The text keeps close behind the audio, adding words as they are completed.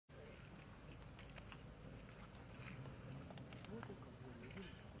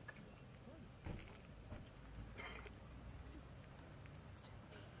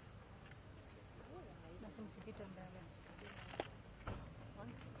msipite mbele.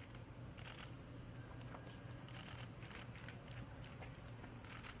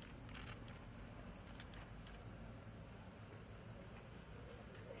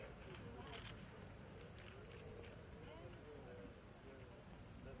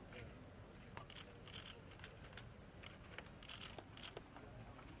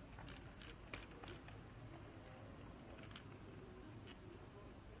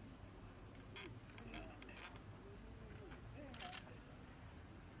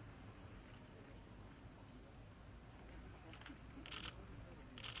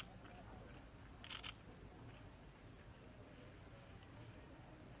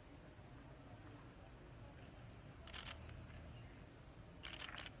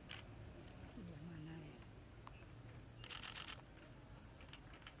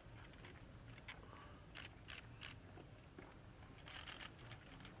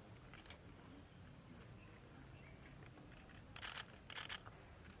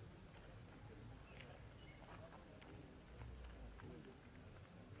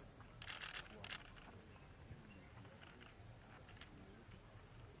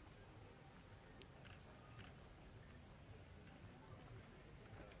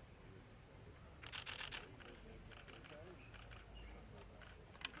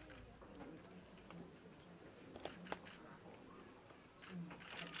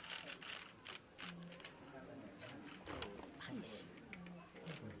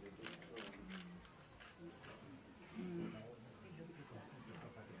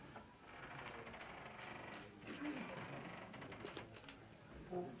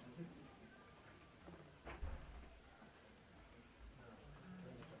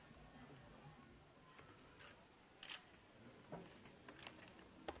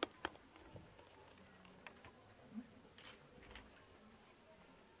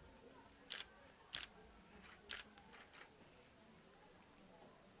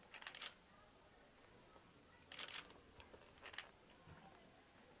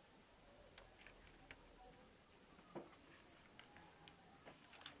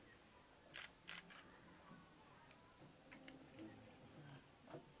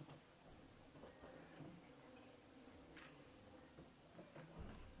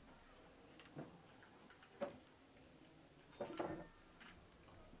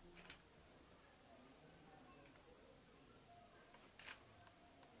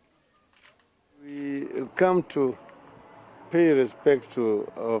 We come to pay respect to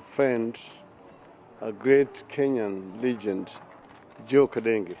our friend, a great Kenyan legend, Joe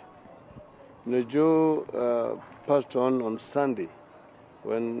Kadenge. You know, Joe passed on Sunday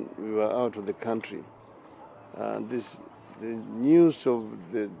when we were out of the country. The news of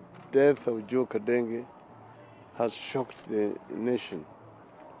the death of Joe Kadenge has shocked the nation.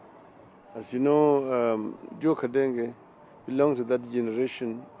 As you know, Joe Kadenge belonged to that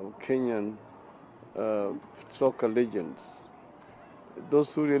generation of Kenyan soccer legends.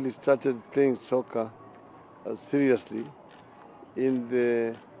 Those who really started playing soccer seriously in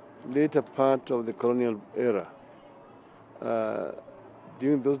the later part of the colonial era.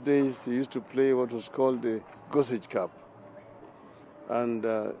 During those days, they used to play what was called the Gossage Cup. And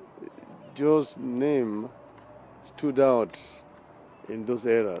Joe's name stood out in those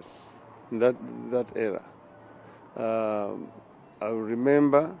eras, in that era. I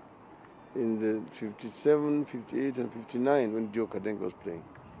remember in the 57, 58, and 59 when Joe Kadenge was playing,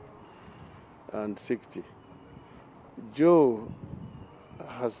 and 60. Joe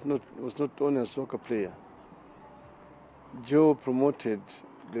was not only a soccer player. Joe promoted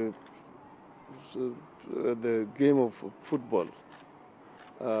the game of football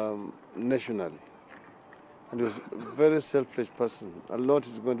nationally. And he was a very selfless person. A lot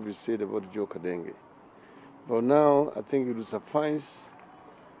is going to be said about Joe Kadenge. But now I think it will suffice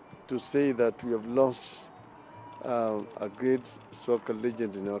to say that we have lost a great soccer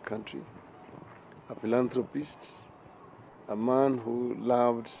legend in our country, a philanthropist, a man who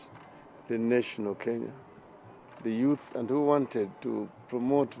loved the nation of Kenya, the youth, and who wanted to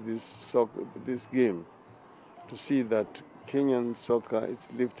promote this game, to see that Kenyan soccer is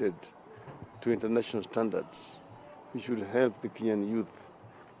lifted to international standards, which will help the Kenyan youth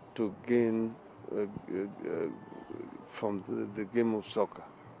to gain from the game of soccer.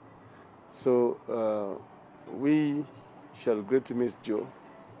 So we shall greatly miss Joe.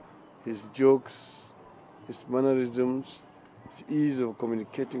 His jokes, his mannerisms, his ease of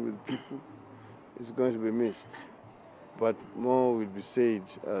communicating with people is going to be missed. But more will be said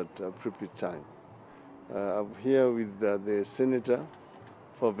at appropriate time. I'm here with the Senator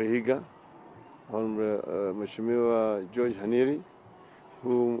for Vihiga, Honorable Mheshimiwa George Khaniri,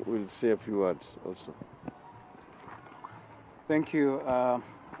 who will say a few words also. Thank you.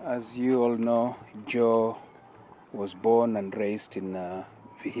 As you all know, Joe was born and raised in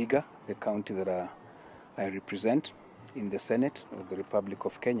Vihiga, the county that I represent in the Senate of the Republic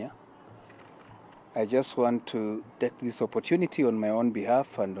of Kenya. I just want to take this opportunity on my own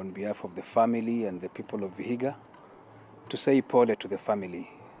behalf and on behalf of the family and the people of Vihiga to say pole to the family.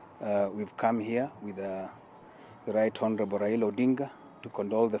 We've come here with the Right Honorable Raila Odinga to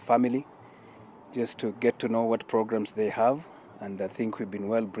condole the family, just to get to know what programs they have, and I think we've been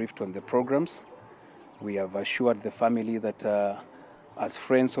well briefed on the programs. We have assured the family that as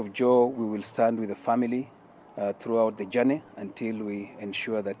friends of Joe, we will stand with the family throughout the journey until we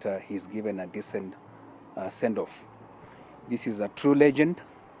ensure that he's given a decent send-off. This is a true legend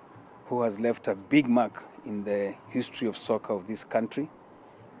who has left a big mark in the history of soccer of this country,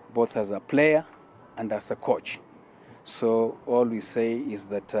 both as a player and as a coach. So all we say is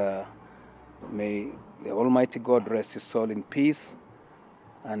that may the Almighty God rest his soul in peace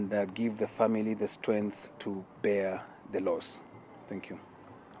and give the family the strength to bear the loss. Thank you.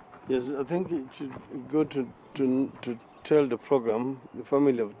 Yes, I think it should go to tell the program. The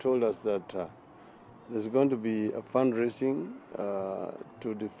family have told us that there's going to be a fundraising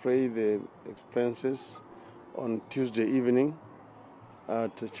to defray the expenses on Tuesday evening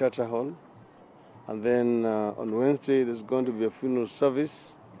at the Charter Hall. And then on Wednesday, there's going to be a funeral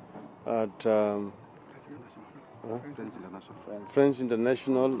service at Friends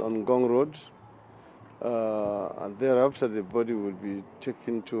International on Gong Road. And thereafter, the body will be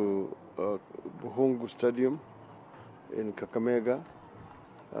taken to Buhungu Stadium in Kakamega.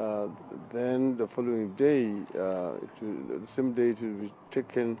 Then the following day, the same day, it will be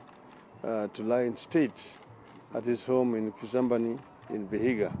taken to Lion State at his home in Kisambani in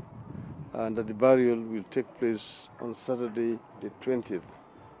Vihiga. And the burial will take place on Saturday, the 20th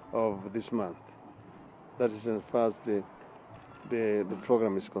of this month. That is as far as the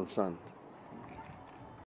program is concerned.